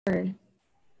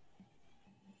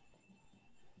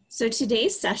So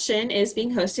today's session is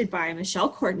being hosted by Michelle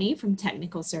Courtney from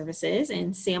Technical Services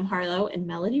and Sam Harlow and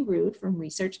Melody Rude from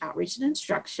Research, Outreach, and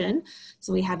Instruction.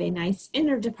 So we have a nice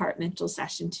interdepartmental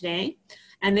session today,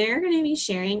 and they're going to be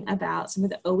sharing about some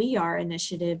of the OER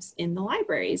initiatives in the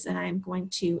libraries, and I'm going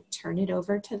to turn it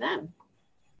over to them.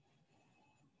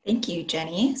 Thank you,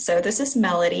 Jenny. So this is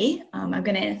Melody. I'm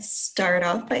going to start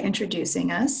off by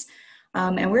introducing us.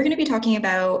 And we're going to be talking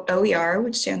about OER,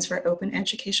 which stands for Open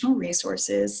Educational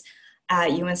Resources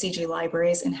at UNCG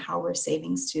libraries, and how we're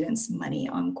saving students money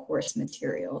on course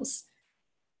materials.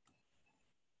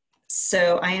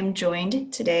 So I am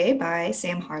joined today by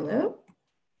Sam Harlow,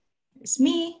 there's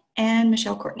me, and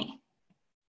Michelle Courtney.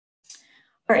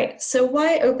 All right, so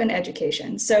why open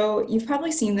education? So you've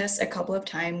probably seen this a couple of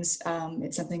times.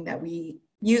 It's something that we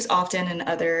use often and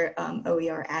other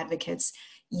OER advocates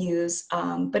use,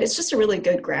 but it's just a really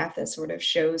good graph that sort of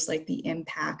shows like the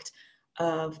impact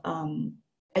of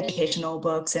educational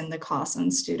books and the costs on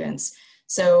students.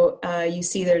 So you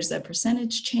see there's a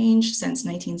percentage change since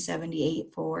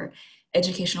 1978 for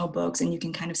educational books, and you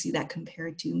can kind of see that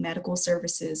compared to medical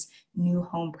services, new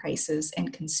home prices,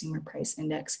 and consumer price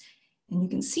index. And you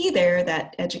can see there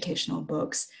that educational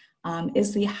books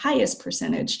is the highest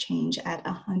percentage change at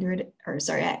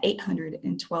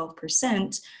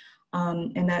 812%.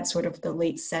 And that's sort of the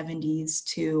late 70s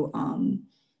to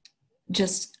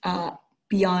just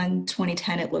beyond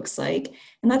 2010, it looks like.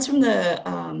 And that's from the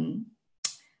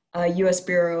US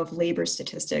Bureau of Labor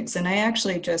Statistics. And I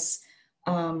actually just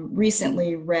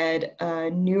recently read a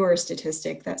newer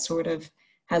statistic that sort of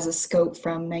has a scope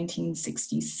from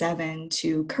 1967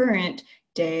 to current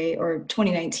day, or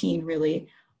 2019 really,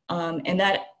 and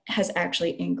that has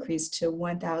actually increased to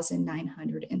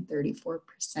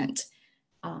 1,934%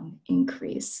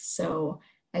 increase. So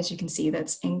as you can see,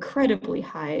 that's incredibly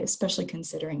high, especially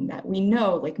considering that we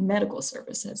know like medical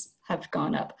services have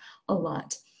gone up a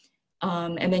lot.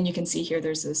 And then you can see here,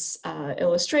 there's this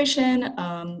illustration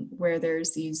where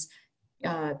there's these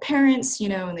parents, you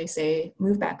know, and they say,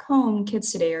 move back home,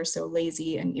 kids today are so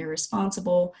lazy and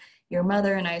irresponsible. Your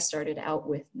mother and I started out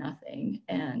with nothing.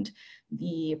 And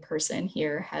the person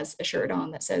here has a shirt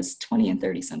on that says 20 and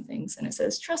 30 somethings, and it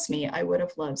says, trust me, I would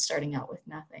have loved starting out with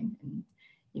nothing. And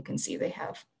you can see they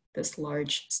have this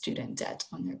large student debt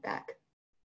on their back.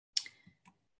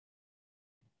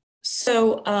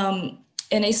 So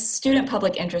in a student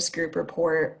public interest group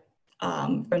report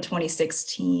from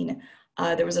 2016,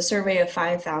 there was a survey of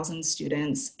 5,000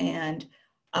 students, and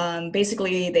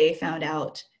basically they found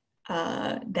out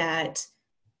that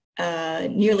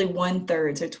nearly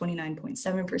 1/3, so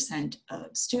 29.7%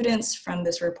 of students from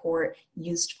this report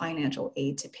used financial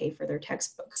aid to pay for their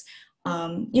textbooks,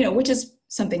 you know, which is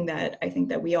something that I think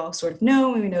that we all sort of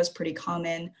know, and we know is pretty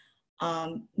common.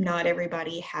 Not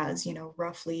everybody has, you know,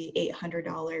 roughly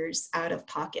 $800 out of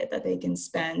pocket that they can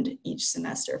spend each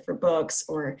semester for books,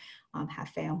 or have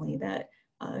family that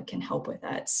can help with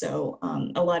that. So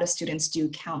a lot of students do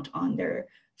count on their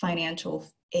financial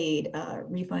aid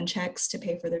refund checks to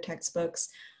pay for their textbooks.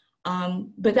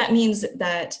 But that means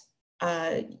that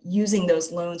using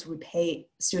those loans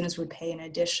students would pay an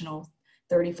additional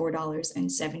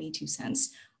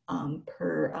 $34.72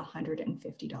 per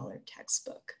 $150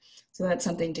 textbook. So that's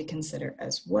something to consider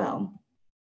as well.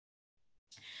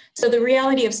 So the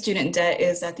reality of student debt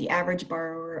is that the average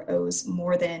borrower owes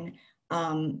more than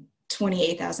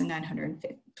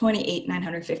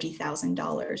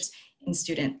 $28,950,000 in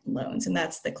student loans, and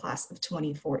that's the class of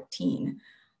 2014.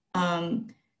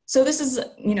 So this is,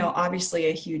 you know, obviously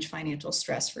a huge financial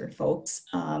stress for folks,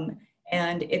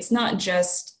 and it's not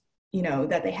just, you know,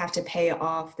 that they have to pay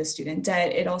off the student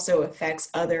debt. It also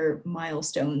affects other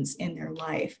milestones in their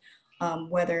life,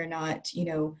 whether or not, you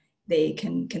know, they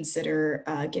can consider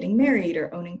getting married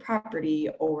or owning property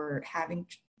or having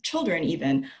children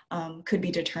even, could be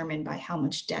determined by how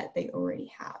much debt they already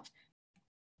have.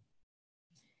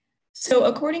 So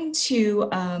according to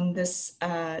this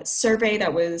survey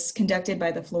that was conducted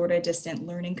by the Florida Distant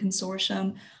Learning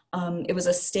Consortium, it was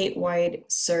a statewide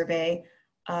survey.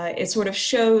 It sort of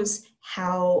shows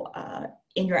how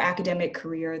in your academic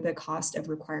career, the cost of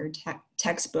required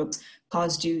textbooks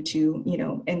caused you to, you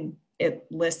know, and it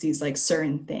lists these like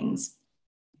certain things.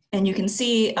 And you can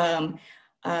see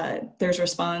there's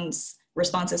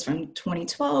responses from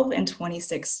 2012 and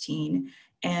 2016.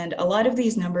 And a lot of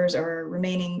these numbers are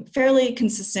remaining fairly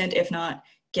consistent, if not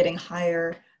getting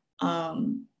higher.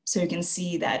 So you can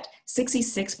see that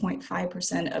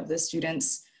 66.5% of the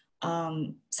students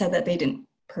said that they didn't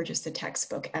purchase the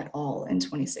textbook at all in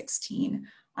 2016.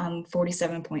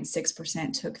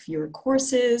 47.6% took fewer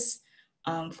courses.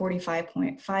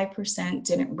 45.5%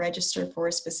 didn't register for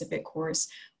a specific course,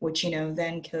 which,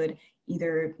 then could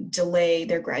either delay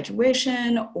their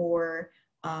graduation or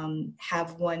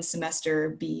have one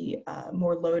semester be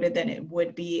more loaded than it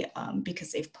would be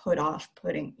because they've put off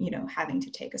having to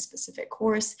take a specific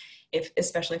course,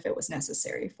 especially if it was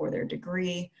necessary for their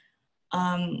degree.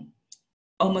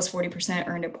 Almost 40%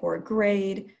 earned a poor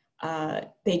grade.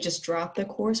 They just dropped the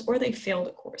course or they failed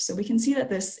a course. So we can see that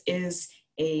this is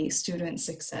a student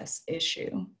success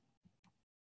issue.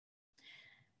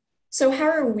 So how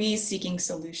are we seeking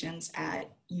solutions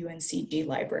at UNCG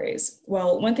libraries?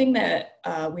 Well, one thing that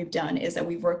we've done is that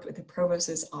we've worked with the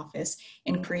Provost's office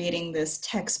in creating this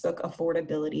textbook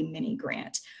affordability mini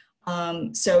grant.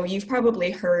 So you've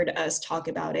probably heard us talk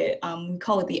about it. We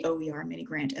call it the OER mini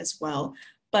grant as well.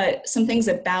 But some things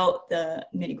about the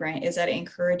mini grant is that it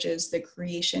encourages the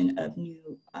creation of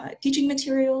new teaching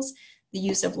materials, the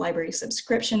use of library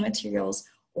subscription materials,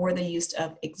 or the use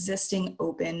of existing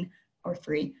open or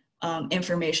free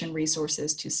information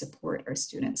resources to support our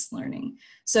students' learning.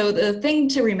 So the thing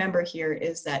to remember here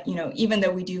is that, even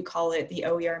though we do call it the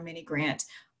OER mini grant,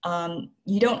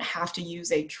 you don't have to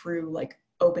use a true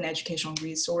open educational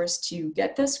resource to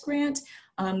get this grant.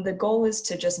 The goal is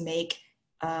to just make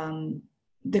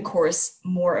the course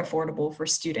more affordable for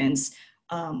students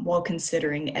while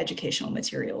considering educational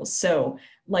materials. So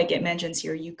like it mentions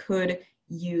here, you could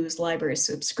use library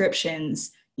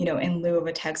subscriptions, in lieu of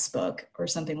a textbook or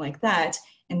something like that,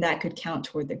 and that could count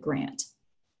toward the grant.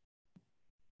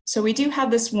 So we do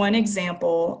have this one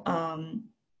example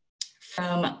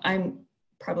from, I'm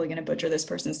probably going to butcher this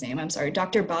person's name, I'm sorry,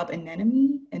 Dr. Bob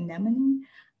Anemone,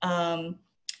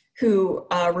 who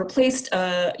replaced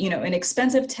an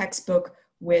expensive textbook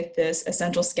with this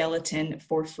essential skeleton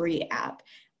for free app.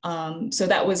 So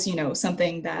that was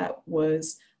something that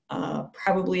was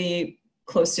probably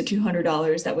close to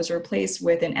 $200 that was replaced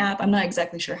with an app. I'm not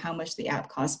exactly sure how much the app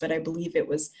cost, but I believe it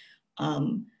was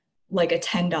like a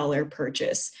 $10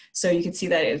 purchase. So you can see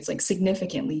that it's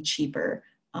significantly cheaper.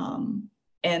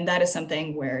 And that is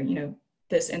something where,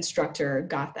 this instructor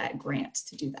got that grant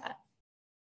to do that.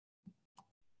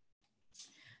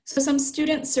 So some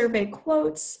student survey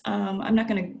quotes, I'm not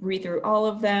going to read through all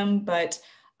of them, but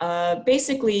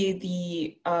basically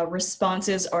the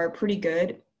responses are pretty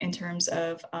good in terms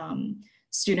of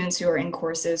students who are in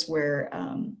courses where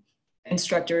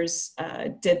instructors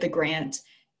did the grant.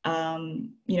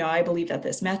 I believe that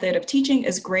this method of teaching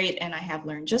is great and I have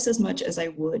learned just as much as I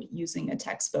would using a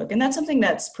textbook. And that's something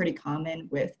that's pretty common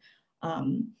with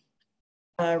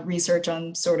research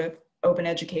on sort of open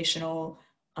educational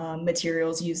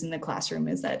materials used in the classroom,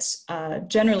 is that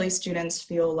generally students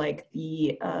feel like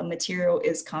the material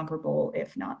is comparable,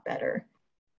 if not better.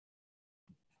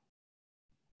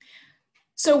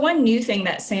 So one new thing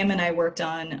that Sam and I worked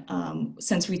on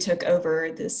since we took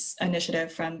over this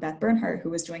initiative from Beth Bernhardt,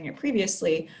 who was doing it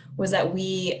previously, was that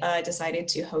we decided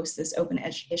to host this Open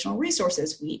Educational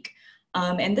Resources Week.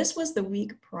 And this was the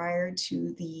week prior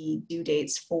to the due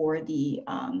dates for the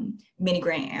mini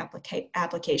grant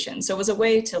application. So it was a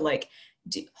way to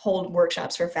hold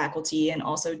workshops for faculty and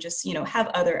also just, have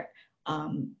other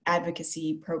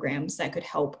advocacy programs that could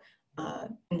help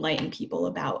enlighten people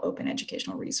about open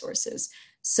educational resources.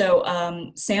 So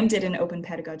Sam did an open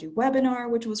pedagogy webinar,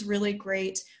 which was really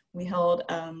great. We held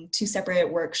 2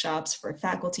 separate workshops for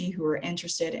faculty who were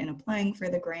interested in applying for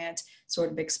the grant,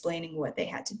 sort of explaining what they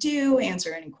had to do,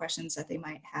 answer any questions that they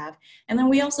might have. And then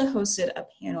we also hosted a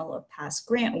panel of past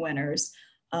grant winners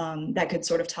that could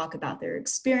sort of talk about their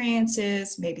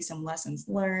experiences, maybe some lessons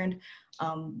learned,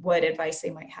 what advice they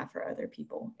might have for other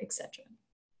people, etc.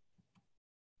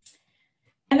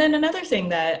 And then another thing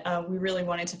that we really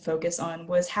wanted to focus on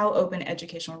was how open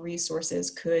educational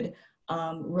resources could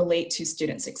relate to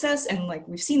student success. And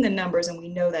we've seen the numbers and we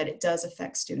know that it does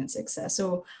affect student success.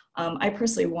 So I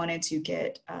personally wanted to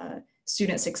get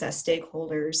student success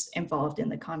stakeholders involved in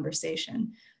the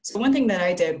conversation. So one thing that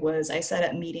I did was I set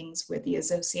up meetings with the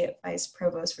Associate Vice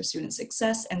Provost for Student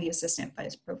Success and the Assistant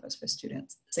Vice Provost for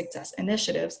Student Success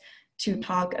Initiatives to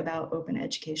talk about open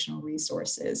educational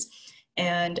resources.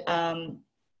 And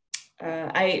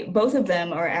both of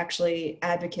them are actually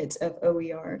advocates of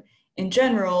OER in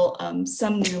general.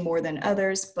 Some knew more than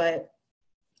others, but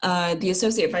the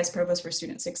Associate Vice Provost for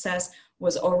Student Success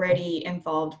was already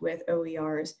involved with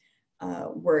OER's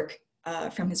work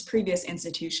from his previous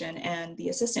institution, and the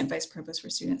Assistant Vice Provost for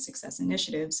Student Success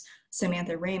Initiatives,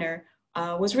 Samantha Rayner,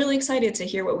 was really excited to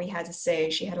hear what we had to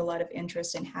say. She had a lot of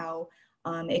interest in how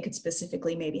It could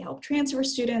specifically maybe help transfer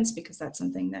students because that's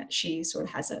something that she sort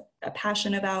of has a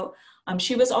passion about.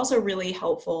 She was also really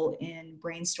helpful in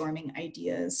brainstorming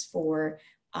ideas for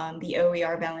the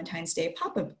OER Valentine's Day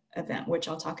pop-up event, which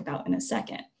I'll talk about in a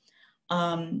second.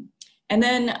 And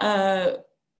then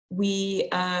we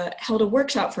held a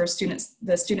workshop for students,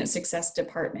 the Student Success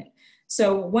Department.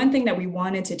 So one thing that we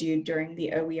wanted to do during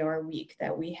the OER week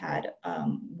that we had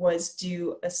was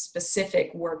do a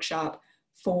specific workshop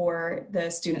for the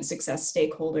student success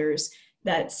stakeholders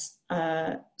that's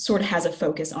sort of has a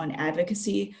focus on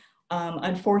advocacy.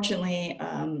 Unfortunately,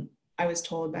 I was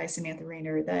told by Samantha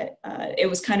Rayner that it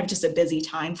was kind of just a busy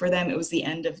time for them. It was the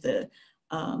end of the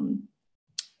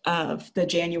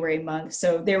January month.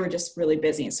 So they were just really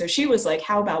busy. So she was like,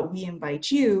 how about we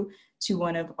invite you to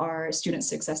one of our student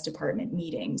success department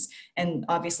meetings? And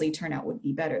obviously turnout would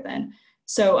be better then.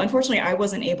 So unfortunately, I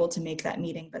wasn't able to make that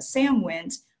meeting, but Sam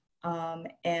went.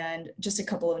 And just a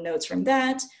couple of notes from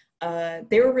that.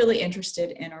 They were really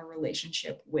interested in our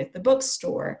relationship with the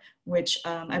bookstore, which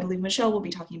I believe Michelle will be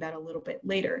talking about a little bit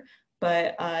later.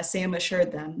 But Sam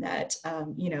assured them that,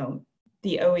 you know,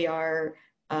 the OER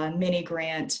mini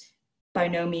grant by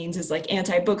no means is like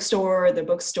anti-bookstore. The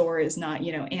bookstore is not,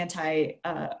 you know,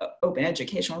 anti-open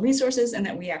educational resources, and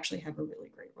that we actually have a really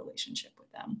great relationship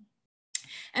with them.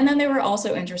 And then they were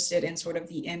also interested in sort of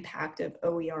the impact of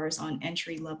OERs on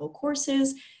entry-level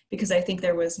courses, because I think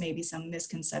there was maybe some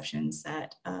misconceptions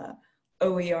that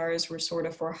OERs were sort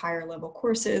of for higher level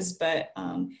courses, but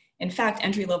in fact,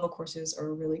 entry-level courses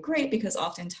are really great because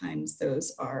oftentimes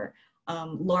those are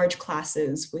large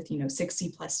classes with, you know,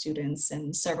 60 plus students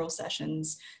and several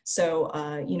sessions. So,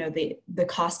 you know, the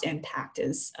cost impact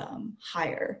is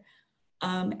higher.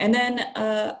 And then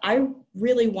I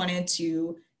really wanted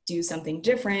to do something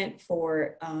different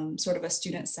for sort of a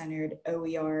student-centered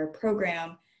OER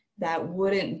program that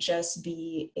wouldn't just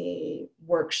be a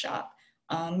workshop,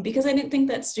 because I didn't think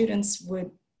that students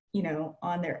would, you know,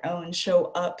 on their own show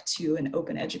up to an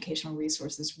open educational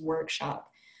resources workshop.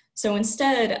 So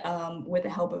instead, with the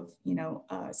help of, you know,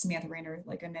 Samantha Rayner,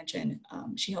 like I mentioned,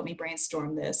 she helped me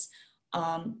brainstorm this.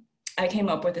 I came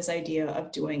up with this idea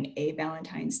of doing a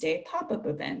Valentine's Day pop-up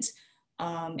event.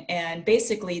 And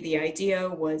basically the idea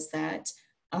was that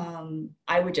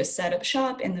I would just set up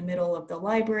shop in the middle of the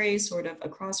library, sort of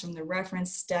across from the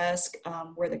reference desk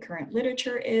where the current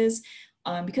literature is.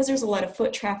 Because there's a lot of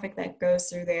foot traffic that goes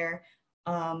through there,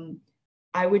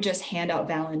 I would just hand out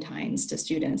Valentines to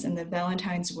students, and the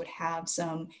Valentines would have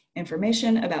some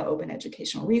information about open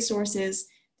educational resources.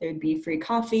 There'd be free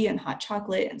coffee and hot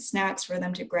chocolate and snacks for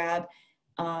them to grab.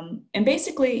 And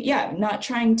basically, yeah, not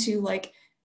trying to like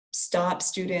stop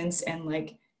students and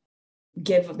like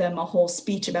give them a whole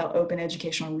speech about open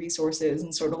educational resources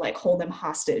and sort of like hold them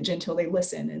hostage until they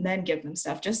listen and then give them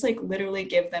stuff. Just like literally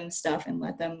give them stuff and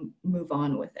let them move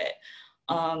on with it.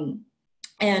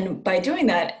 And by doing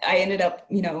that, I ended up,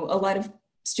 you know, a lot of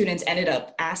students ended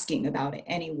up asking about it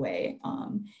anyway.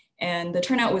 And the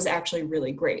turnout was actually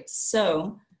really great.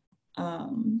 So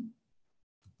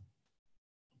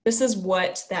this is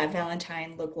what that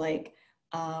Valentine looked like.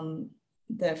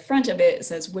 The front of it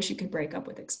says, wish you could break up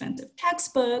with expensive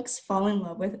textbooks, fall in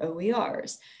love with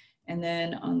OERs. And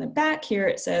then on the back here,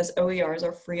 it says OERs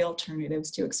are free alternatives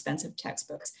to expensive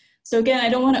textbooks. So again, I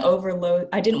didn't want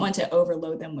to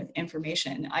overload them with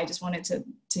information. I just wanted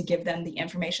to give them the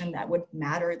information that would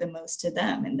matter the most to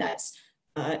them. And that's,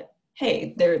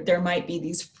 hey, there might be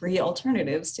these free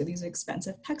alternatives to these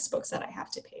expensive textbooks that I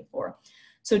have to pay for.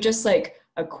 So just like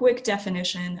a quick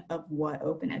definition of what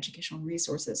open educational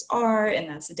resources are, and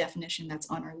that's a definition that's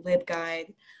on our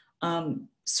LibGuide.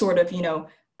 Sort of, you know,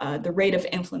 the rate of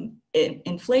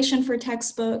inflation for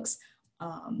textbooks,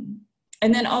 and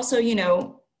then also, you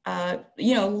know,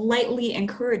 lightly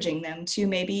encouraging them to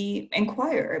maybe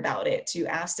inquire about it, to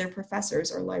ask their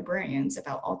professors or librarians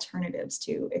about alternatives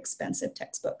to expensive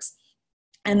textbooks.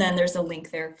 And then there's a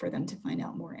link there for them to find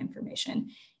out more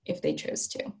information if they chose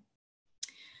to.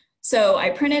 So I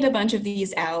printed a bunch of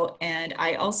these out, and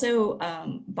I also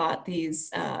bought these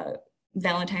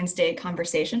Valentine's Day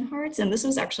conversation hearts, and this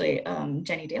was actually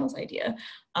Jenny Dale's idea.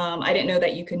 I didn't know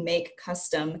that you could make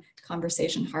custom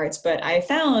conversation hearts, but I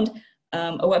found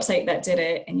a website that did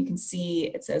it, and you can see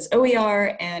it says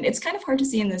OER, and it's kind of hard to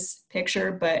see in this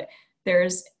picture, but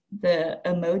there's the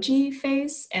emoji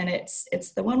face, and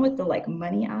it's the one with the like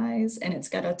money eyes, and it's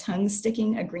got a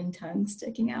green tongue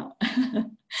sticking out.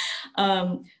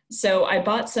 So I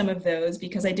bought some of those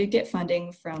because I did get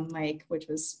funding from Mike, which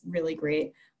was really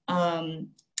great.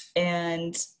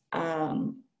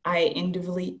 I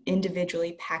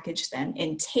individually packaged them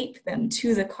and taped them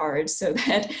to the card so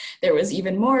that there was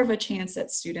even more of a chance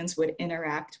that students would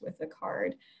interact with the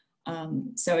card.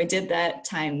 So I did that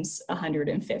times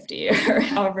 150 or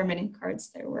however many cards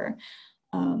there were.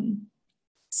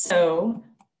 So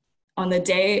on the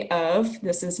day of,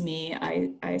 this is me,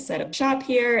 I set up shop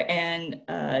here, and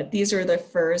these are the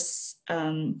first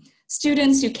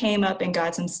students who came up and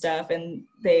got some stuff, and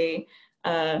they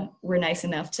were nice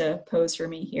enough to pose for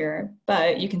me here.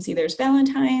 But you can see there's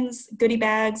Valentine's goodie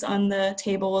bags on the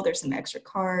table. There's some extra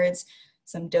cards,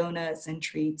 some donuts and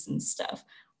treats and stuff.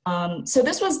 So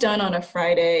this was done on a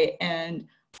Friday, and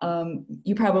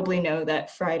you probably know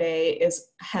that Friday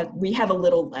we have a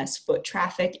little less foot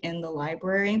traffic in the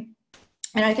library.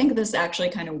 And I think this actually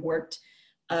kind of worked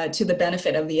to the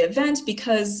benefit of the event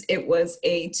because it was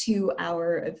a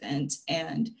 2-hour event.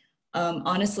 And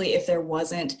honestly, if there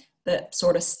wasn't the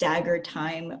sort of staggered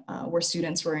time where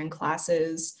students were in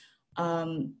classes,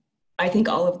 I think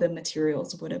all of the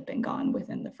materials would have been gone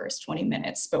within the first 20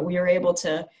 minutes, but we were able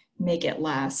to make it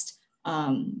last.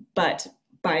 But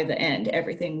by the end,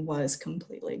 everything was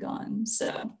completely gone.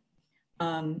 So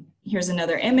here's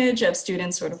another image of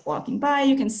students sort of walking by.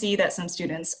 You can see that some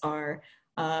students are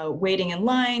waiting in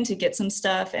line to get some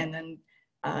stuff. And then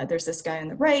there's this guy on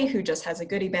the right who just has a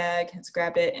goodie bag, has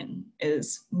grabbed it and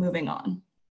is moving on.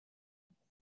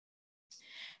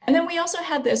 And then we also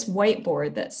had this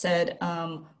whiteboard that said,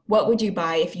 what would you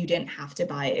buy if you didn't have to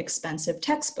buy expensive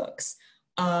textbooks?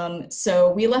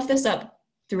 So we left this up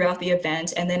throughout the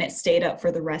event, and then it stayed up for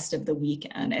the rest of the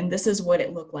weekend. And this is what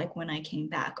it looked like when I came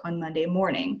back on Monday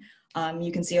morning.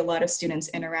 You can see a lot of students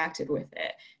interacted with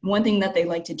it. And one thing that they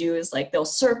like to do is like they'll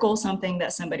circle something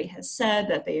that somebody has said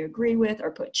that they agree with,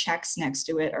 or put checks next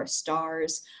to it or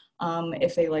stars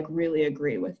if they like really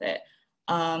agree with it.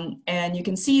 And you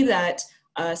can see that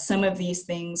some of these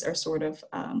things are sort of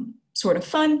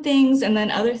fun things, and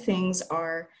then other things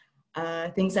are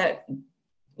things that,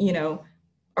 you know,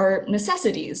 are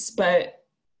necessities, but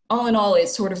all in all, it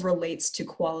sort of relates to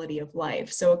quality of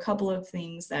life. So a couple of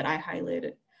things that I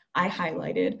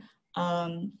highlighted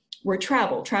were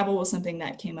travel. Travel was something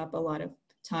that came up a lot of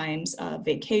times,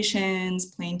 vacations,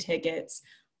 plane tickets,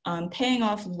 paying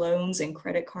off loans and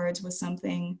credit cards was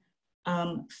something.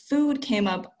 Food came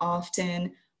up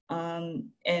often,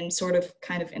 and sort of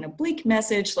kind of in a bleak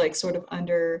message, like sort of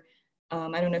under,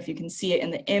 I don't know if you can see it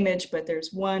in the image, but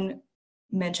there's one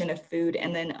mention of food,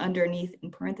 and then underneath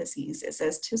in parentheses it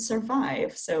says to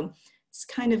survive, so it's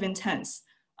kind of intense.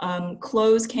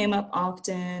 Clothes came up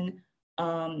often.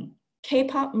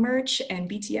 K-pop merch and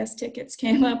BTS tickets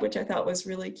came up, which I thought was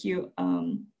really cute.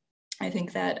 I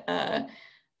think that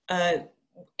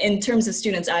in terms of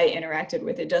students I interacted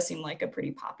with, it does seem like a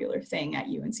pretty popular thing at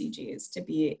UNCG is to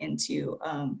be into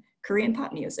Korean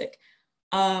pop music.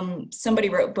 Somebody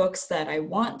wrote books that I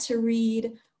want to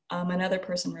read. Another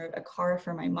person wrote a car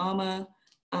for my mama,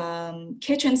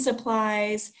 kitchen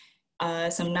supplies,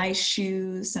 some nice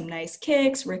shoes, some nice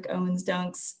kicks, Rick Owens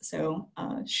dunks. So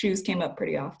shoes came up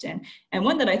pretty often. And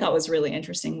one that I thought was really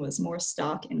interesting was more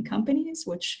stock in companies,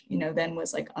 which, you know, then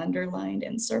was like underlined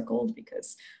and circled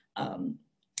because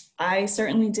I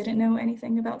certainly didn't know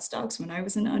anything about stocks when I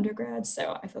was an undergrad.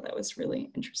 So I thought that was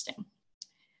really interesting.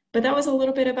 But that was a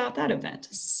little bit about that event.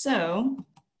 So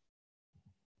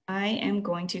I am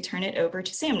going to turn it over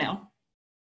to Sam now.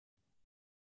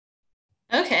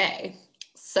 Okay,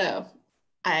 so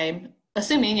I'm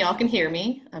assuming y'all can hear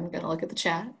me. I'm gonna look at the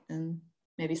chat and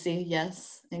maybe see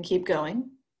yes and keep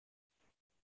going.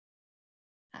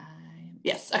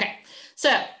 Yes, okay. So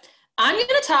I'm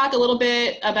gonna talk a little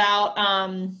bit about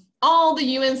all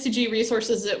the UNCG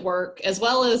resources at work, as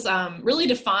well as really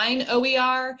define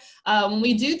OER. When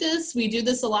we do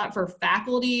this a lot for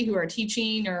faculty who are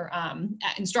teaching or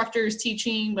instructors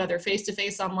teaching, whether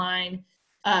face-to-face, online.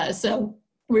 So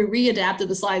we readapted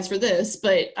the slides for this,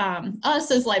 but us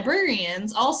as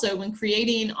librarians also, when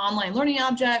creating online learning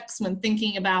objects, when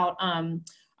thinking about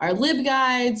our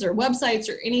LibGuides or websites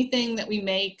or anything that we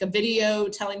make, a video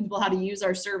telling people how to use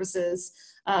our services,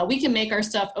 we can make our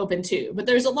stuff open too. But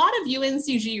there's a lot of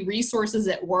UNCG resources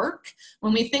at work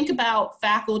when we think about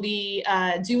faculty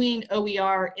doing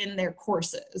OER in their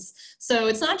courses. So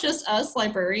it's not just us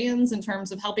librarians in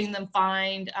terms of helping them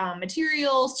find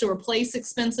materials to replace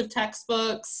expensive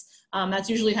textbooks.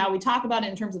 That's usually how we talk about it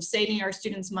in terms of saving our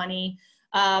students money.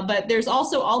 But there's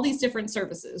also all these different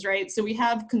services, right? So we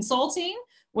have consulting,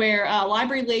 where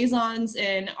library liaisons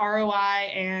in ROI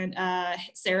and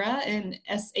Sarah in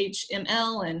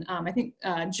SHML, and I think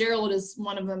Gerald is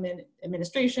one of them in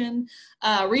administration,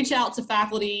 reach out to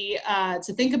faculty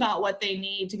to think about what they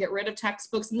need to get rid of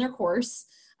textbooks in their course.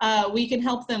 We can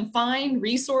help them find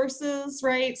resources,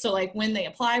 right? So like when they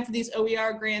apply for these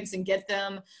OER grants and get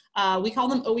them, we call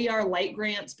them OER light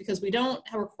grants because we don't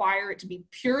require it to be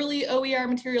purely OER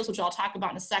materials, which I'll talk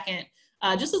about in a second.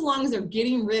 Just as long as they're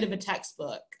getting rid of a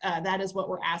textbook, that is what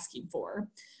we're asking for,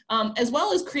 as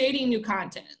well as creating new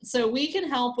content. So we can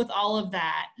help with all of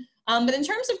that. But in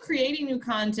terms of creating new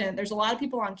content, there's a lot of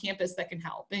people on campus that can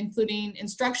help, including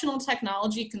instructional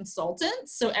technology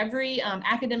consultants. So every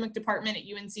academic department at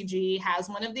UNCG has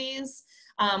one of these.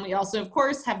 We also, of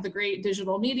course, have the great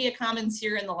digital media commons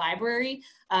here in the library.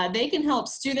 They can help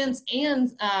students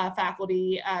and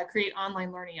faculty create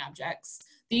online learning objects.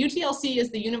 The UTLC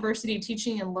is the University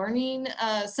Teaching and Learning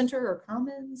Center or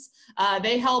Commons.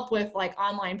 They help with like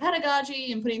online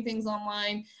pedagogy and putting things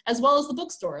online, as well as the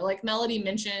bookstore. Like Melody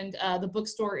mentioned, the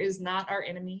bookstore is not our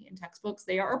enemy in textbooks.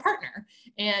 They are our partner.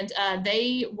 And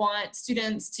they want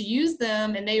students to use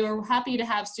them, and they were happy to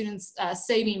have students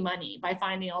saving money by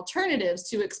finding alternatives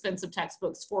to expensive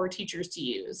textbooks for teachers to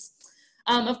use.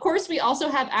 Of course, we also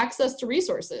have access to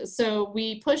resources. So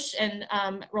we push and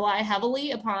rely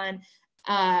heavily upon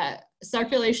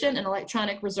circulation and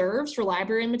electronic reserves for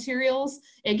library materials,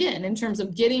 again, in terms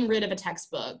of getting rid of a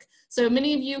textbook. So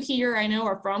many of you here I know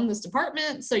are from this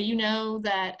department, so you know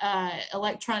that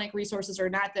electronic resources are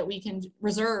not that we can,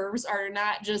 reserves are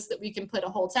not just that we can put a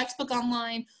whole textbook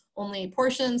online, only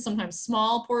portions, sometimes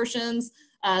small portions.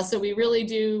 So we really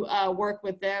do work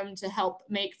with them to help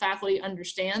make faculty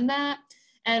understand that.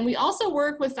 And we also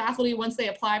work with faculty once they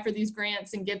apply for these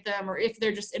grants and get them, or if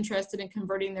they're just interested in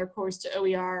converting their course to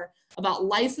OER, about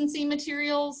licensing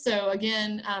materials. So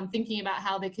again, thinking about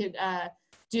how they could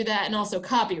do that, and also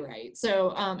copyright.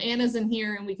 So Anna's in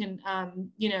here, and we can,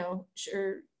 you know,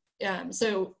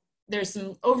 so there's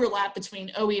some overlap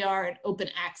between OER and open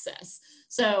access.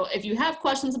 So if you have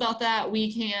questions about that,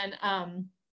 we can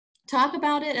talk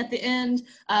about it at the end,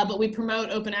 but we promote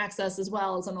open access as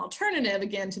well as an alternative,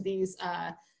 again, to these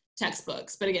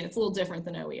textbooks. But again, it's a little different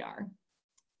than OER.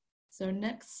 So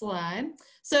next slide.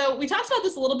 So we talked about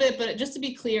this a little bit, but just to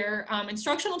be clear,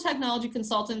 instructional technology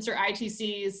consultants, or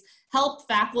ITCs, help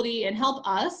faculty and help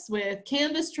us with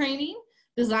Canvas training,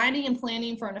 designing and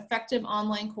planning for an effective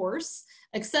online course,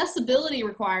 accessibility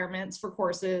requirements for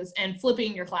courses, and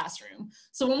flipping your classroom.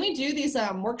 So when we do these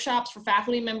workshops for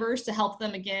faculty members to help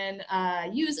them, again,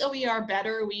 use OER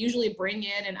better, we usually bring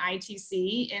in an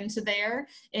ITC into there.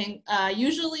 And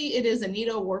usually it is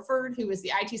Anita Warford, who is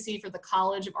the ITC for the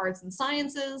College of Arts and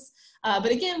Sciences.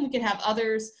 But again, we could have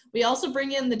others. We also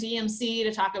bring in the DMC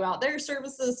to talk about their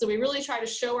services. So we really try to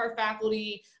show our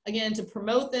faculty, again, to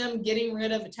promote them, getting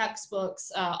rid of the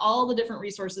textbooks, all the different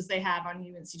resources they have on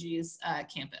UNCG's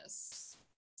campus.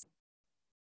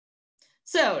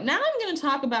 So now I'm going to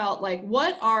talk about like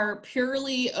what are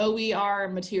purely OER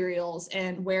materials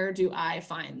and where do I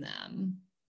find them.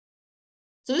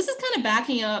 So this is kind of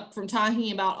backing up from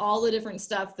talking about all the different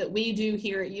stuff that we do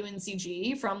here at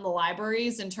UNCG from the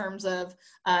libraries in terms of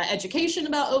education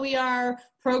about OER,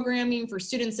 programming for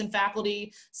students and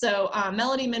faculty. So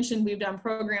Melody mentioned we've done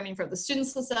programming for the Student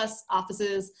Success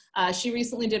offices. She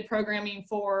recently did programming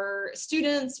for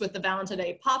students with the Valentine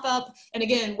Day pop-up. And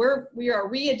again, we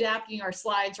are readapting our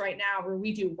slides right now where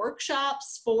we do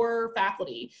workshops for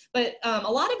faculty. But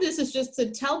a lot of this is just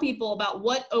to tell people about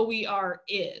what OER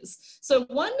is. So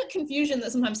one confusion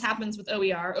that sometimes happens with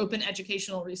OER, open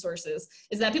educational resources,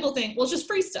 is that people think, well, it's just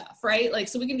free stuff, right? Like,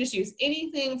 so we can just use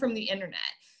anything from the internet.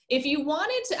 If you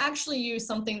wanted to actually use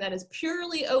something that is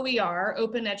purely OER,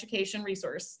 open education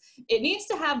resource, it needs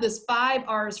to have this 5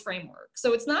 R's framework.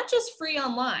 So it's not just free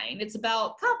online, it's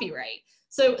about copyright.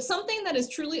 So something that is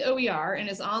truly OER and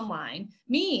is online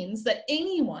means that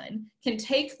anyone can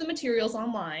take the materials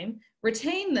online,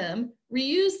 retain them,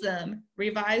 reuse them,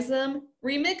 revise them,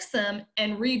 remix them,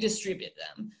 and redistribute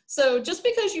them. So just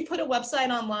because you put a website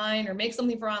online or make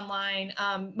something for online,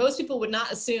 most people would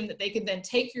not assume that they could then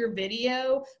take your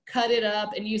video, cut it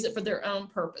up, and use it for their own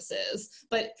purposes.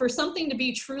 But for something to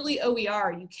be truly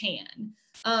OER, you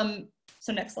can.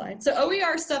 So next slide. So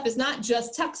OER stuff is not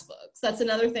just textbooks. That's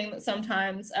another thing that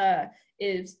sometimes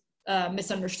is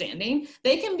misunderstanding.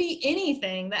 They can be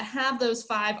anything that have those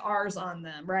 5 R's on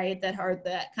them, right? That are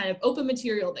that kind of open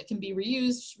material that can be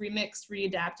reused, remixed,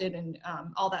 readapted, and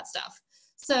all that stuff.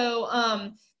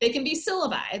 So they can be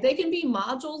syllabi, they can be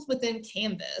modules within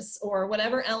Canvas or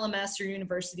whatever LMS your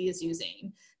university is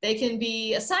using. They can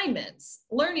be assignments,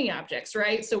 learning objects,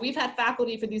 right? So we've had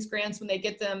faculty for these grants, when they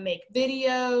get them, make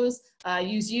videos,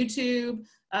 use YouTube.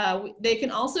 They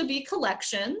can also be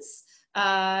collections.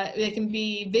 They can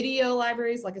be video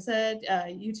libraries, like I said,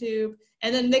 YouTube,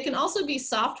 and then they can also be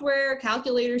software,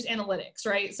 calculators, analytics,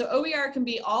 right? So OER can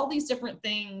be all these different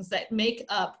things that make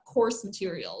up course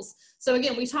materials. So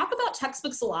again, we talk about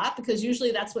textbooks a lot because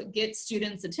usually that's what gets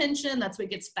students' attention, that's what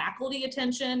gets faculty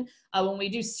attention. When we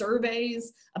do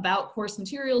surveys about course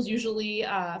materials, usually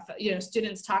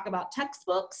students talk about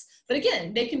textbooks, but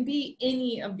again, they can be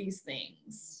any of these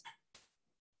things.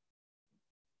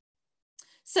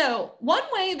 So one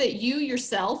way that you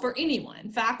yourself or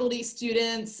anyone, faculty,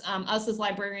 students, us as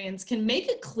librarians, can make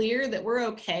it clear that we're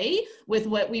okay with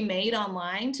what we made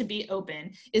online to be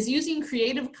open is using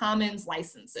Creative Commons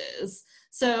licenses.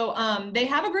 So they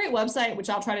have a great website, which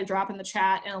I'll try to drop in the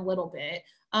chat in a little bit.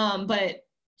 But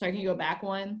sorry, can you go back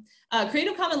one?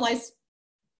 Creative Commons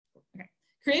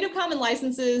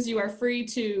licenses, you are free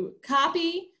to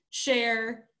copy,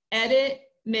 share, edit,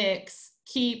 mix,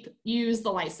 keep, use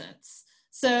the license.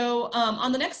 So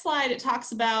on the next slide, it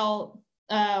talks about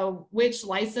which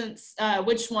license,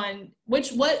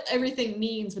 what everything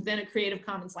means within a Creative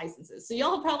Commons licenses. So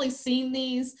y'all have probably seen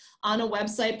these on a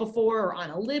website before or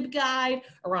on a LibGuide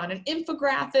or on an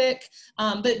infographic,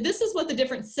 but this is what the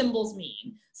different symbols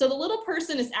mean. So the little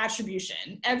person is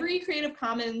attribution. Every Creative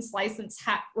Commons license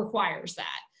requires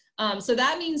that. So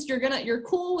that means you're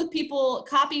cool with people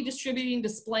copy, distributing,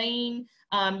 displaying,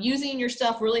 using your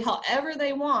stuff really however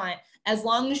they want, as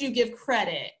long as you give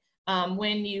credit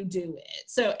when you do it.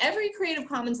 So every Creative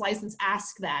Commons license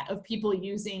asks that of people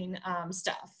using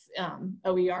stuff,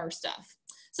 OER stuff.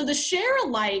 So the share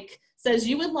alike says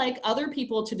you would like other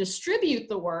people to distribute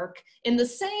the work in the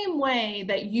same way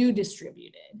that you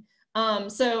distributed.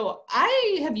 So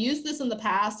I have used this in the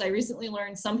past. I recently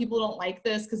learned some people don't like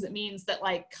this because it means that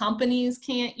like companies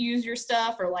can't use your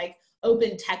stuff, or like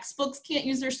open textbooks can't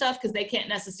use their stuff because they can't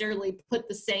necessarily put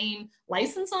the same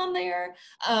license on there.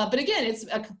 But again, it's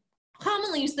a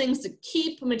commonly used things to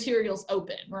keep materials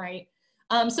open, right?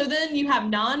 So then you have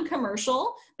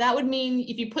non-commercial. That would mean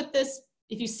if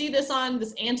you see this on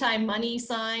this anti-money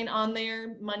sign on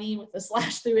there, money with a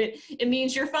slash through it, it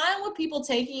means you're fine with people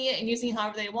taking it and using it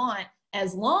however they want,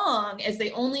 as long as they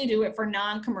only do it for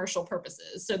non-commercial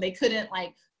purposes. So they couldn't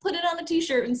like put it on a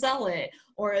t-shirt and sell it,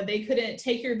 or they couldn't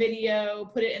take your video,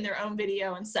 put it in their own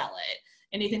video and sell it,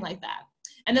 anything like that.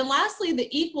 And then lastly, the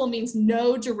equal means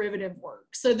no derivative work.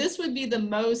 So this would be the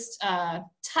most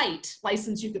tight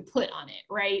license you could put on it,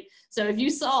 right? So if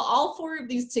you saw all four of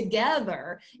these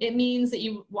together, it means that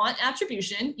you want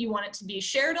attribution, you want it to be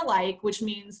shared alike, which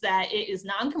means that it is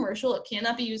non-commercial, it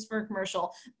cannot be used for a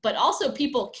commercial, but also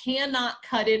people cannot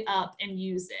cut it up and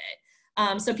use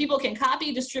it. So people can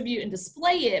copy, distribute, and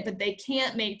display it, but they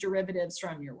can't make derivatives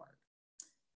from your work.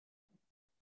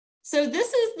 So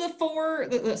this is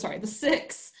the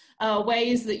six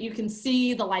ways that you can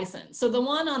see the license. So the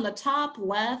one on the top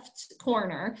left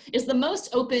corner is the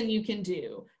most open you can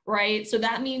do, right? So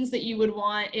that means that you would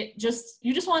want you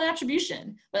just want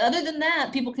attribution. But other than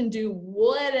that, people can do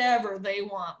whatever they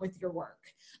want with your work.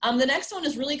 The next one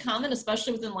is really common,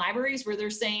 especially within libraries, where they're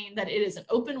saying that it is an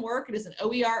open work, it is an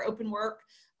OER open work,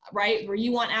 right, where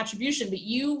you want attribution, but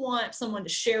you want someone to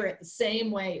share it the same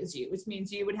way as you, which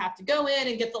means you would have to go in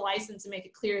and get the license and make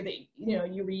it clear that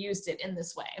you reused it in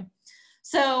this way.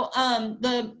 So I'm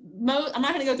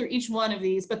not going to go through each one of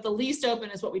these, but the least open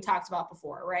is what we talked about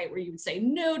before, right, where you would say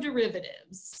no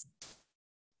derivatives.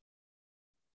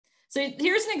 So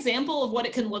here's an example of what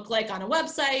it can look like on a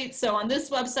website. So on this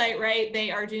website, right,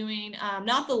 they are doing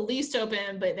not the least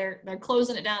open, but they're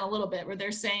closing it down a little bit, where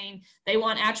they're saying they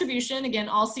want attribution. Again,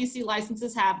 all CC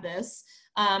licenses have this.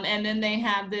 And then they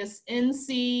have this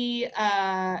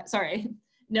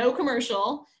no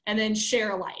commercial, and then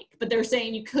share alike. But they're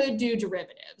saying you could do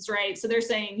derivatives, right? So they're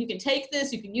saying you can take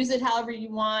this, you can use it however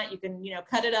you want, you can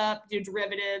cut it up, do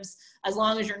derivatives, as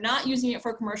long as you're not using it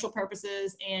for commercial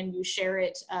purposes and you share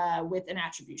it with an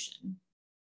attribution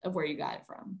of where you got it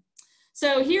from.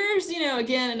 So here's,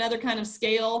 again, another kind of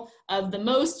scale of the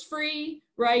most free,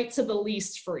 right, to the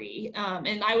least free.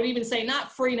 And I would even say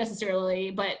not free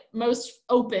necessarily, but most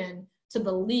open to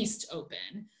the least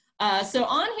open. So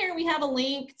on here, we have a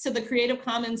link to the Creative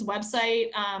Commons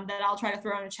website that I'll try to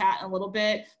throw in a chat in a little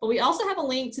bit. But we also have a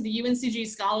link to the UNCG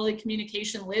Scholarly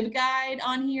Communication LibGuide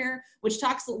on here, which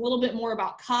talks a little bit more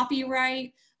about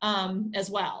copyright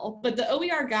as well. But the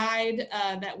OER guide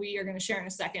that we are going to share in a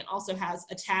second also has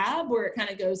a tab where it kind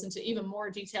of goes into even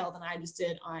more detail than I just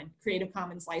did on Creative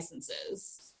Commons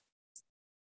licenses.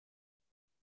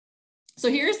 So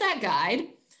here's that guide.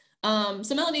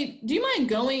 So Melanie, do you mind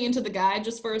going into the guide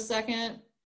just for a second?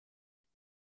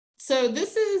 So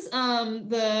this is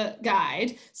the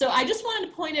guide. So I just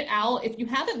wanted to point it out. If you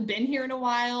haven't been here in a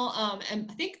while, and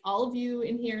I think all of you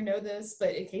in here know this,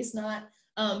 but in case not,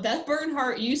 Beth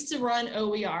Bernhardt used to run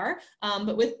OER,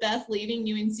 but with Beth leaving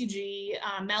UNCG,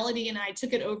 Melody and I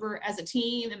took it over as a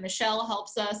team, and Michelle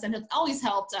helps us and has always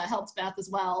helped Beth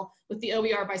as well with the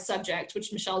OER by subject,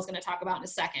 which Michelle is going to talk about in a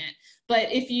second. But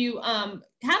if you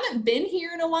haven't been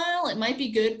here in a while, it might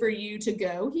be good for you to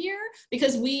go here,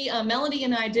 because Melody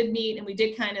and I did meet, and we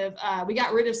did kind of, we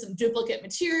got rid of some duplicate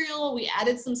material. We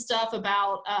added some stuff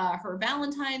about her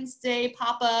Valentine's Day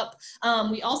pop-up.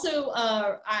 We also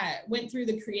I went through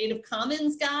the Creative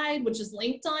Commons guide, which is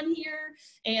linked on here,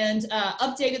 and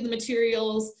updated the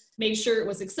materials, made sure it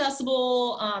was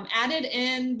accessible, added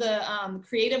in the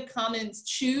Creative Commons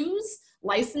Choose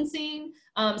licensing.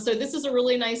 So this is a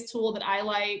really nice tool that I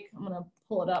like. I'm gonna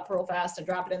pull it up real fast and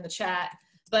drop it in the chat.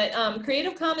 But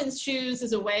Creative Commons Choose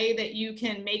is a way that you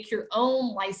can make your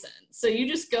own license. So you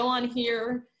just go on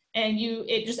here and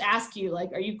it just asks you,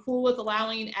 like, are you cool with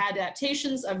allowing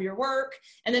adaptations of your work?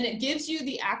 And then it gives you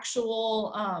the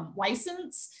actual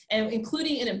license, and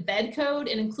including an embed code,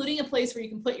 and including a place where you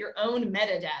can put your own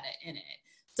metadata in it.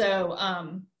 So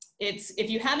if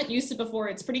you haven't used it before,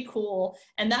 it's pretty cool.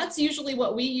 And that's usually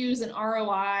what we use in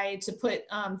ROI to put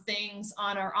things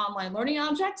on our online learning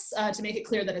objects to make it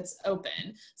clear that it's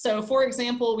open. So for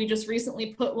example, we just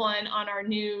recently put one on our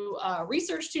new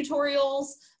research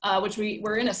tutorials, which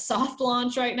we're in a soft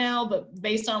launch right now, but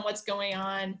based on what's going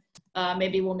on,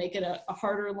 maybe we'll make it a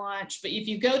harder launch. But if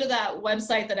you go to that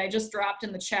website that I just dropped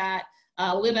in the chat,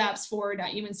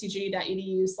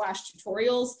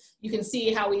 libapps4.uncg.edu/tutorials, you can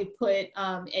see how we put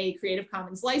a Creative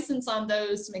Commons license on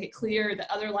those to make it clear that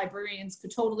other librarians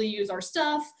could totally use our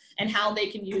stuff and how they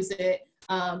can use it.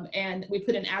 And we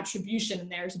put an attribution in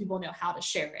there so people know how to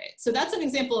share it. So that's an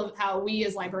example of how we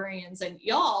as librarians, and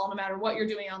y'all, no matter what you're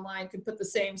doing online, could put the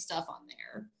same stuff on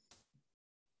there.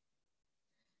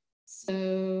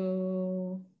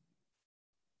 So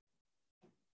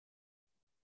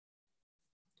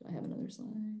do I have another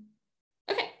slide?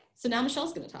 Okay, so now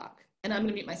Michelle's gonna talk, and I'm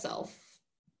gonna mute myself.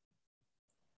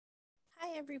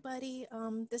 Hi, everybody.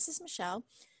 This is Michelle.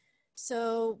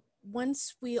 So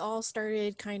once we all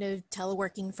started kind of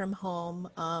teleworking from home,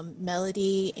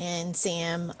 Melody and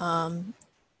Sam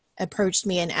approached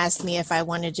me and asked me if I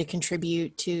wanted to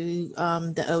contribute to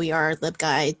the OER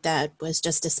LibGuide that was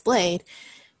just displayed,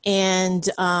 and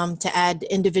to add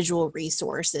individual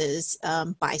resources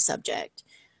by subject.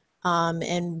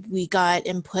 And we got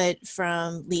input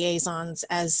from liaisons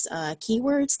as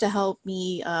keywords to help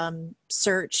me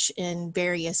search in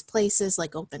various places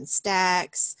like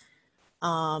OpenStax,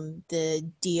 the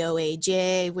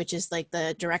DOAJ, which is like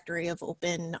the directory of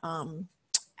open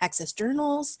access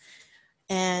journals,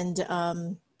 and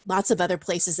lots of other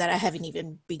places that I haven't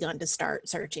even begun to start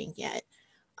searching yet.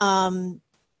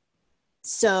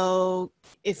 So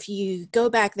if you go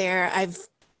back there, I've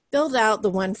filled out the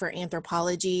one for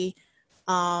anthropology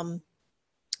so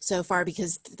far,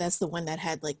 because that's the one that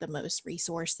had like the most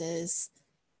resources.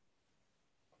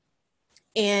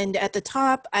 And at the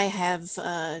top, I have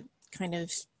kind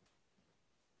of,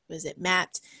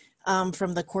 mapped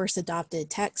from the course adopted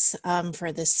text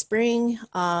for this spring,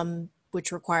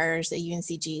 which requires a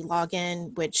UNCG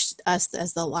login, which us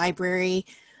as the library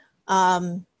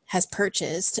has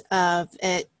purchased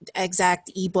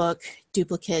exact ebook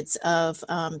duplicates of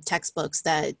textbooks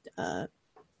that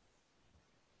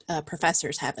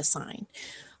professors have assigned.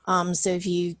 So if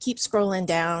you keep scrolling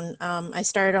down, I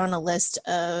started on a list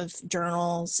of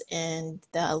journals, and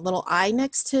the little I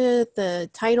next to the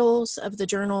titles of the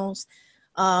journals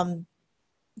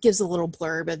gives a little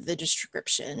blurb of the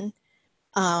description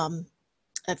of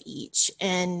each.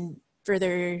 And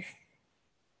further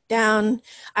down,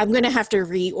 I'm going to have to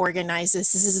reorganize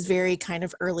this. This is very kind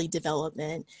of early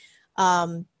development.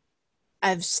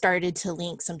 I've started to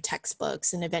link some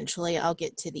textbooks, and eventually I'll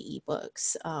get to the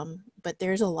ebooks. But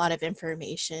there's a lot of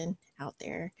information out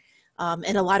there,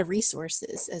 and a lot of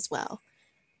resources as well.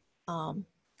 So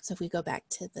if we go back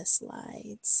to the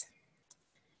slides.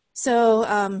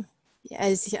 So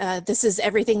this is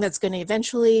everything that's going to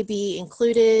eventually be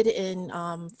included in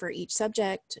for each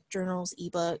subject: journals,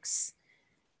 ebooks,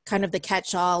 kind of the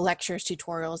catch-all lectures,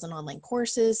 tutorials, and online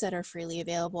courses that are freely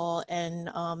available. And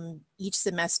each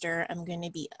semester, I'm going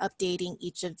to be updating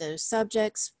each of those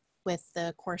subjects with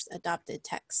the course adopted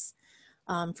texts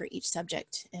for each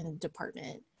subject and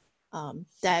department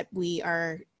that we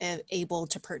are able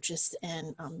to purchase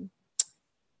and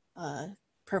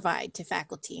provide to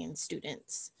faculty and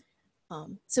students.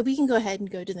 So we can go ahead and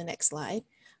go to the next slide.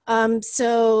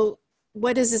 So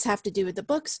what does this have to do with the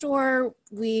bookstore?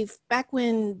 Back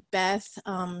when Beth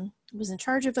was in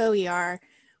charge of OER,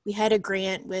 we had a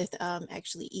grant with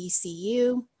actually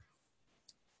ECU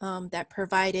that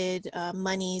provided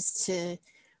monies to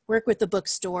work with the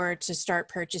bookstore to start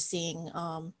purchasing,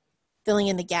 filling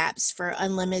in the gaps for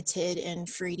unlimited and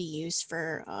free to use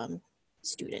for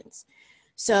students.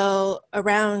 So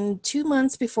around 2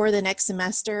 months before the next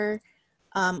semester,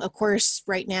 of course,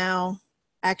 right now,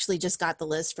 actually just got the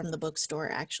list from the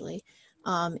bookstore actually.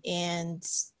 And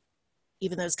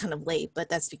even though it's kind of late, but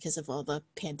that's because of all the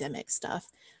pandemic stuff.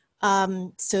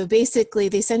 So basically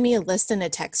they send me a list in a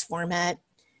text format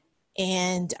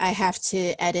and I have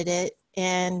to edit it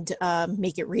and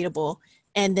make it readable.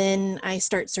 And then I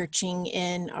start searching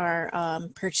in our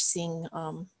purchasing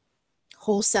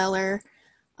wholesaler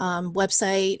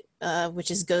website, which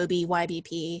is Gobi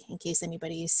YBP, in case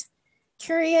anybody's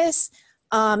curious.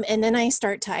 And then I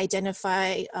start to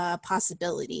identify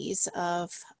possibilities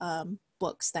of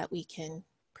books that we can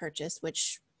purchase,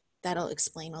 which that'll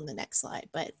explain on the next slide,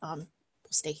 but we'll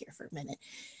stay here for a minute.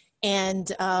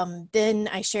 And then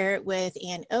I share it with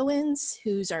Ann Owens,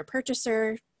 who's our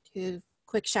purchaser,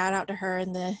 quick shout out to her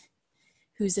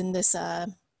who's in this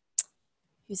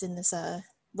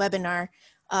webinar.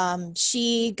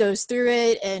 She goes through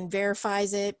it and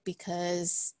verifies it,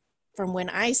 because from when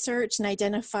I search and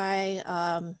identify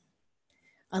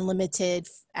unlimited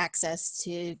access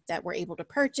to that we're able to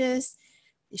purchase,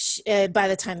 by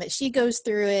the time that she goes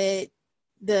through it,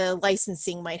 the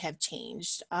licensing might have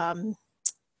changed.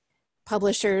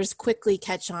 Publishers quickly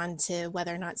catch on to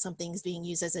whether or not something's being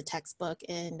used as a textbook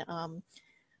and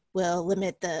will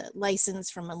limit the license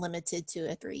from unlimited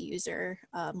to a 3-user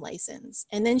license.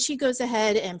 And then she goes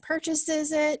ahead and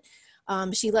purchases it.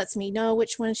 She lets me know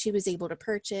which one she was able to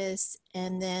purchase.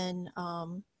 And then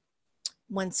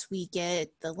once we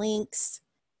get the links,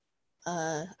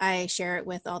 I share it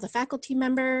with all the faculty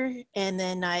member, and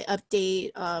then I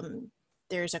update.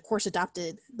 There's a course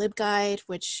adopted LibGuide,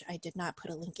 which I did not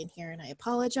put a link in here and I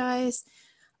apologize,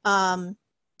 of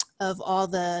all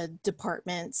the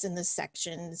departments and the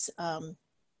sections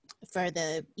for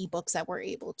the ebooks that we're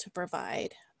able to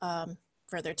provide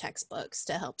for their textbooks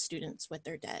to help students with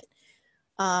their debt.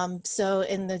 So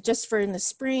in the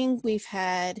spring, we've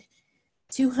had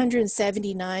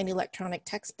 279 electronic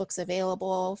textbooks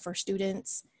available for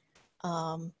students.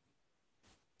 And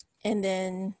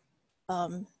then,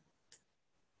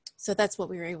 so that's what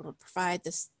we were able to provide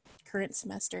this current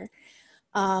semester.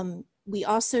 We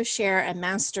also share a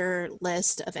master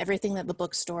list of everything that the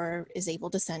bookstore is able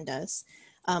to send us.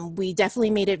 We definitely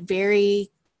made it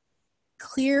very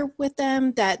clear with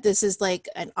them that this is like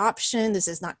an option. This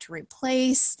is not to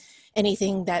replace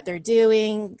anything that they're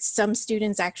doing. Some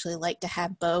students actually like to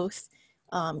have both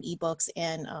ebooks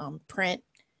and print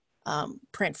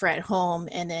for at home,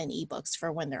 and then ebooks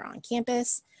for when they're on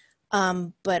campus.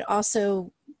 But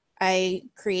also I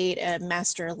create a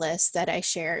master list that I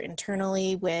share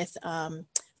internally with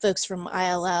folks from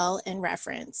ILL and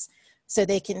Reference, so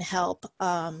they can help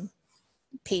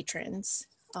patrons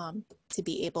to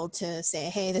be able to say,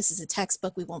 hey, this is a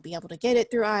textbook, we won't be able to get it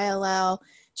through ILL,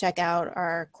 check out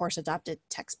our course adopted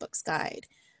textbooks guide.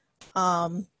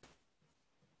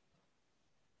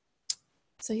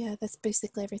 So yeah, that's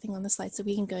basically everything on the slide. So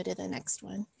we can go to the next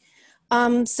one.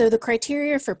 So the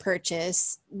criteria for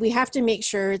purchase, we have to make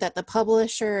sure that the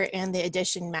publisher and the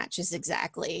edition matches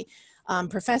exactly.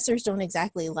 Professors don't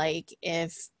exactly like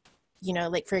if, you know,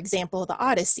 like for example, the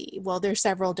Odyssey. Well, there's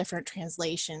several different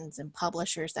translations and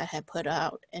publishers that have put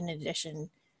out an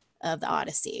edition of the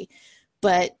Odyssey.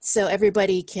 But so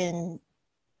everybody can,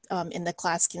 in the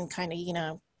class can kind of, you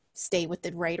know, stay with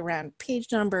the right around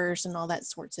page numbers and all that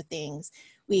sorts of things.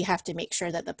 We have to make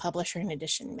sure that the publisher and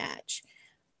edition match.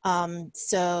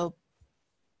 So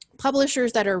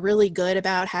publishers that are really good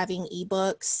about having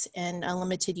ebooks and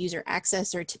unlimited user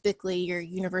access are typically your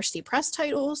university press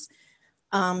titles.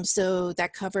 So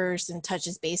that covers and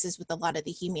touches bases with a lot of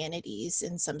the humanities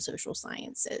and some social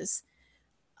sciences.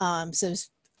 So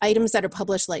items that are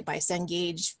published like by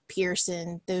Cengage,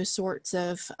 Pearson, those sorts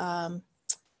of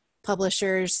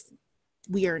publishers,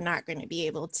 we are not going to be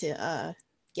able to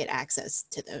get access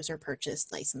to those or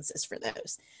purchase licenses for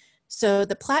those. So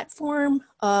the platform,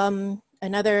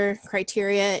 another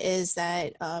criteria is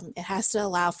that it has to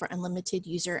allow for unlimited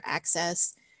user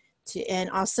access to, and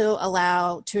also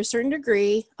allow, to a certain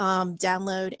degree,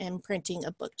 download and printing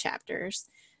of book chapters.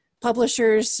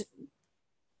 Publishers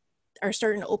are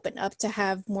starting to open up to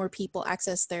have more people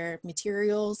access their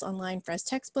materials online for as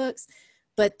textbooks,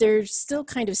 but they're still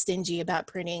kind of stingy about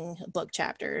printing book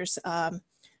chapters.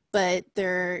 But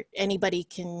anybody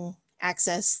can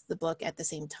access the book at the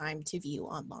same time to view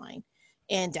online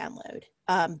and download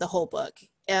the whole book.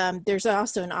 There's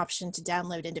also an option to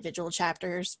download individual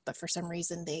chapters, but for some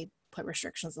reason they put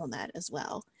restrictions on that as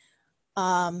well.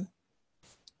 And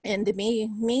the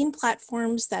main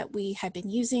platforms that we have been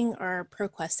using are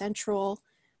ProQuest Central,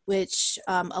 which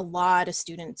a lot of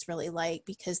students really like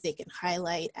because they can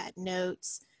highlight, add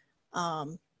notes,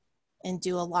 and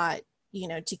do a lot, you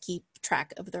know, to keep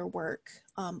track of their work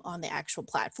on the actual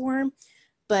platform.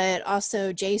 But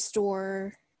also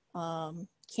JSTOR,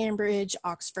 Cambridge,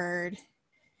 Oxford,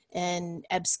 and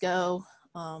EBSCO,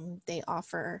 they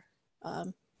offer,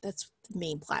 that's the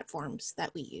main platforms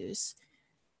that we use.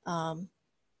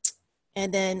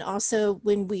 And then also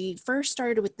when we first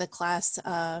started with the class,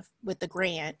 with the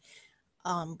grant,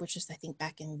 which is I think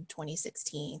back in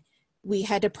 2016, we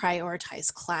had to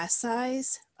prioritize class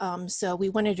size. So we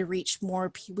wanted to reach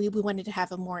more, we wanted to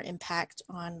have a more impact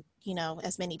on, you know,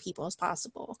 as many people as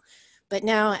possible. But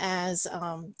now as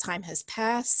time has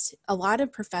passed, a lot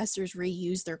of professors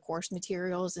reuse their course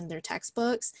materials and their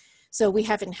textbooks. So we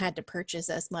haven't had to purchase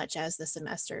as much as the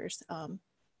semesters,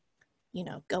 you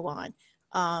know, go on.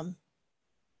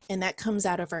 And that comes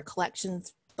out of our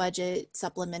collections budget,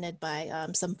 supplemented by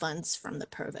some funds from the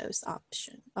provost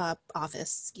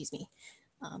office, excuse me.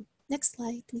 Next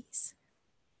slide, please.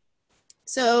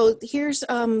 So here's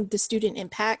the student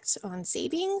impact on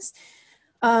savings.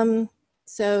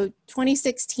 So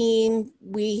 2016,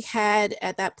 we had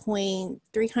at that point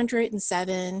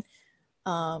 307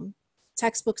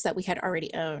 textbooks that we had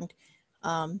already owned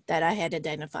that I had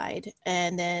identified.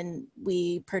 And then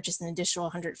we purchased an additional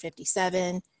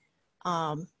 157.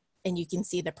 And you can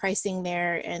see the pricing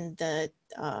there and the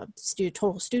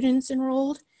total students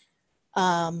enrolled.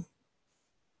 Oh,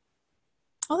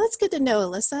 that's good to know,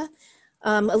 Alyssa.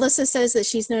 Alyssa says that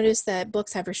she's noticed that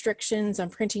books have restrictions on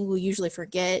printing will usually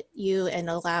forget you and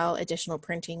allow additional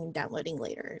printing and downloading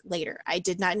later. I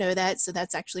did not know that, so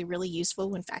that's actually really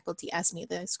useful when faculty ask me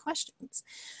those questions.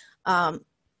 And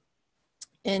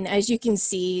as you can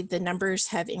see, the numbers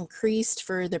have increased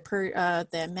for the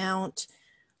amount.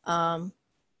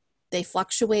 They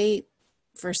fluctuate.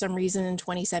 For some reason in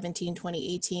 2017,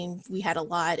 2018, we had a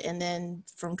lot, and then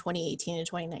from 2018 to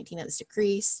 2019, it's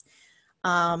decreased.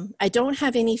 I don't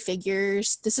have any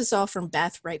figures. This is all from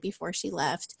Beth right before she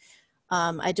left.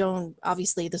 I don't,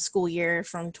 obviously the school year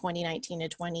from 2019 to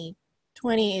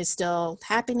 2020 is still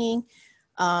happening.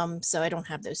 So I don't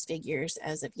have those figures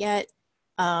as of yet.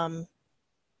 And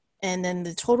then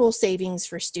the total savings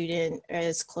for student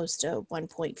is close to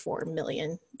 $1.4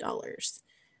 million.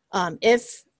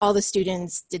 If all the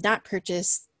students did not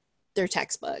purchase their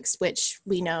textbooks, which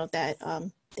we know that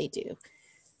they do.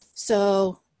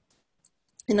 So,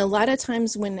 and a lot of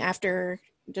times when after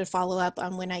to follow up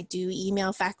on when I do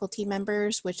email faculty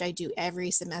members, which I do every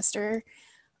semester,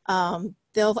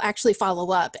 they'll actually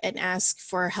follow up and ask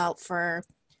for help for,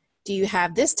 do you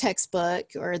have this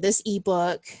textbook or this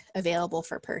ebook available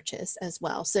for purchase as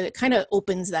well? So it kind of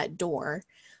opens that door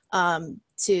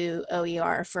to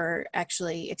OER for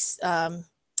actually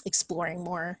exploring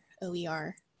more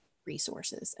OER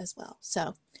resources as well.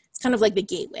 So it's kind of like the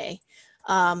gateway.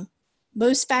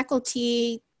 Most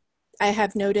faculty, I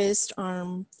have noticed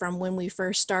from when we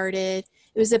first started,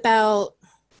 it was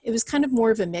kind of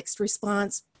more of a mixed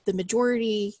response. The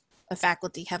majority of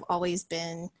faculty have always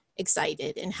been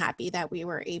excited and happy that we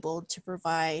were able to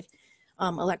provide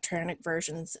electronic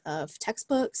versions of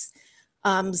textbooks.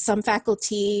 Some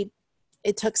faculty,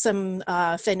 it took some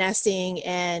finessing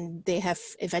and they have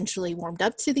eventually warmed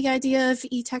up to the idea of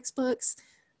e-textbooks.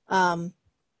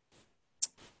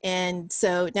 And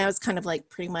so now it's kind of like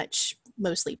pretty much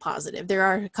mostly positive. There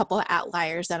are a couple of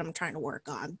outliers that I'm trying to work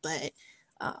on, but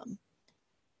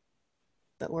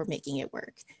we're making it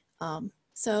work.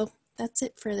 So that's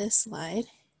it for this slide.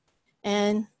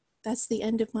 And that's the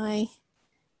end of my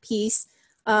piece.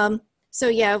 So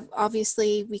yeah,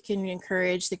 obviously we can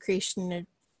encourage the creation of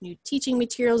new teaching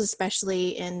materials,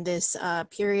 especially in this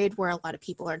period where a lot of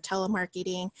people are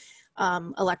telemarketing.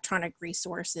 Electronic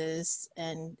resources,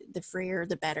 and the freer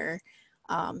the better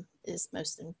is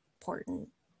most important.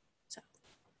 So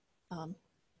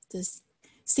does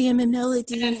Sam and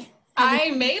Melody? I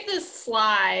made this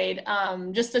slide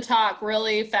just to talk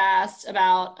really fast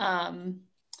about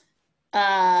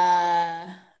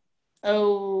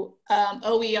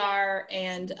OER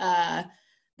and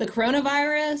the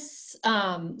coronavirus.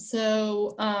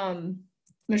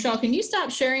 Michelle, can you stop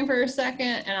sharing for a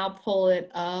second and I'll pull it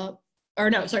up? Or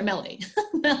no, sorry, Melody.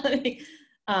 Melody.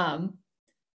 So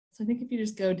I think if you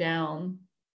just go down,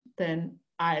 then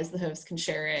I, as the host, can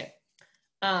share it.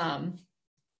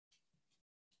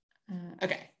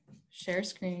 Okay. share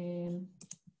screen.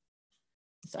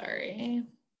 Sorry,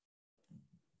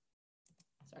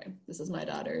 this is my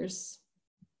daughter's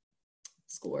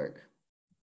schoolwork.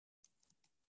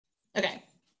 Okay,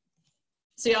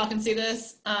 so y'all can see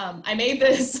this. I made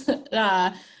this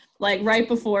like right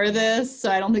before this,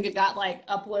 so I don't think it got like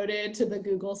uploaded to the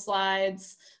Google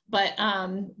Slides, but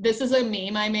this is a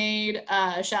meme I made.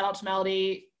 Shout out to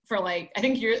Melody for like, I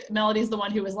think Melody's the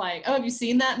one who was like, oh, have you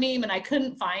seen that meme? And I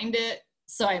couldn't find it,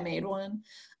 so I made one.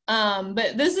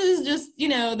 But this is just, you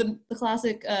know, the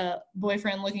classic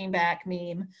boyfriend looking back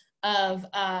meme of,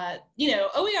 you know,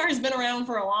 OER has been around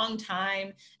for a long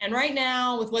time. And right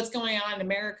now with what's going on in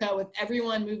America, with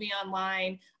everyone moving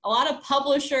online, a lot of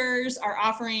publishers are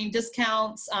offering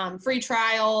discounts, free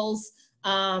trials,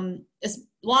 it's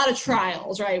a lot of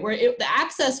trials, right? Where the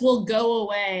access will go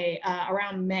away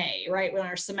around May, right? When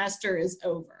our semester is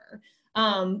over.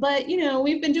 But, you know,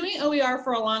 we've been doing OER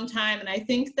for a long time. And I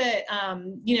think that,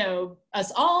 you know,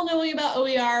 us all knowing about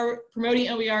OER, promoting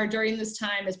OER during this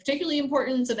time is particularly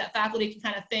important so that faculty can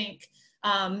kind of think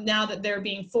now that they're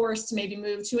being forced to maybe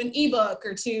move to an ebook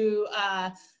or to,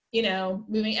 you know,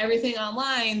 moving everything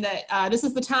online, that this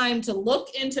is the time to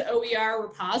look into OER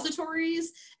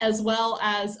repositories as well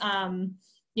as,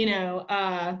 you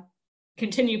know,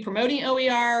 continue promoting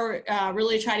OER,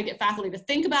 really try to get faculty to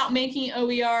think about making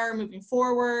OER moving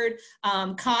forward.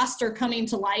 Costs are coming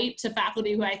to light to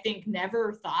faculty who I think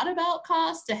never thought about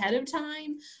cost ahead of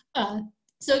time.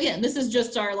 So again, this is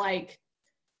just our like,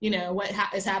 you know, what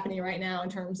is happening right now in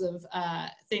terms of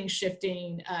things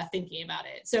shifting, thinking about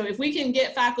it. So if we can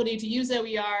get faculty to use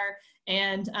OER,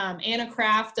 and Anna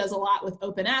Kraft does a lot with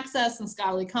open access and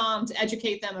scholarly.com to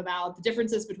educate them about the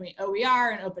differences between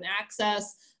OER and open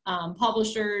access,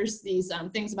 publishers, these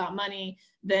things about money,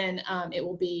 then it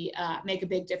will be make a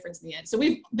big difference in the end. So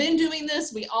we've been doing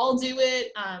this, we all do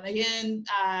it. Again,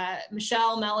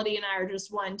 Michelle, Melody, and I are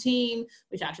just one team.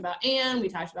 We talked about Anne, we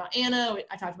talked about Anna,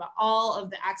 I talked about all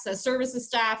of the access services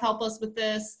staff help us with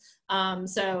this.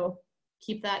 So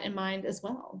keep that in mind as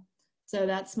well. So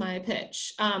that's my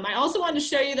pitch. I also wanted to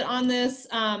show you that on this,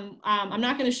 I'm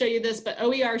not going to show you this, but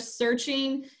OER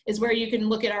searching is where you can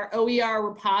look at our OER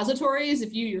repositories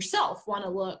if you yourself want to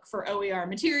look for OER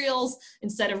materials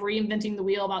instead of reinventing the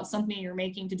wheel about something you're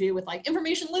making to do with like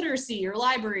information literacy or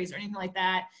libraries or anything like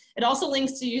that. It also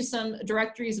links to you some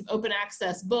directories of open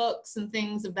access books and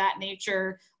things of that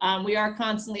nature. We are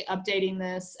constantly updating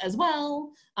this as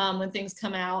well when things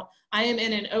come out. I am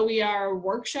in an OER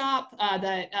workshop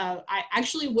that I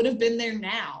actually would have been there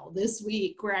now this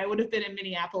week, where I would have been in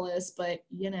Minneapolis, but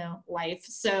you know, life.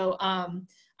 So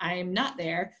I'm not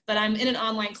there, but I'm in an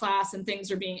online class and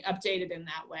things are being updated in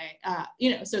that way.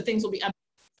 You know, so things will be updated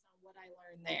on what I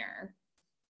learned there.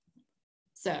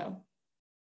 So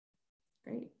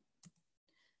great.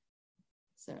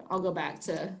 So I'll go back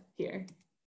to here.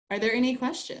 Are there any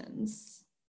questions?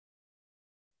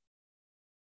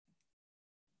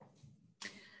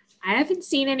 I haven't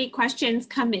seen any questions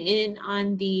come in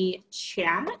on the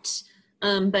chat,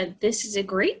 but this is a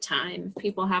great time. If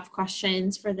people have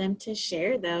questions for them to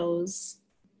share those.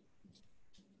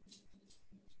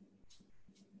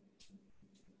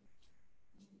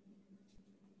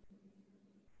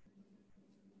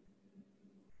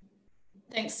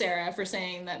 Thanks, Sarah, for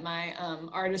saying that my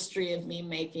artistry of meme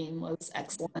making was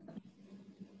excellent.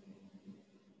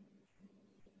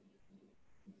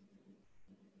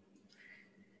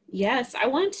 Yes, I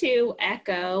want to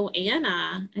echo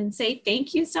Anna and say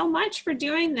thank you so much for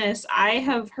doing this. I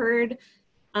have heard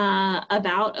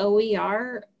about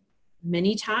OER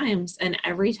many times, and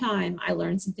every time I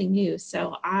learn something new.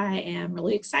 So I am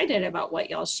really excited about what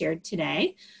y'all shared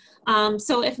today.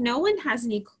 So if no one has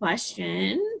any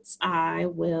questions, I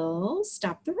will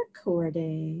stop the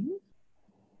recording.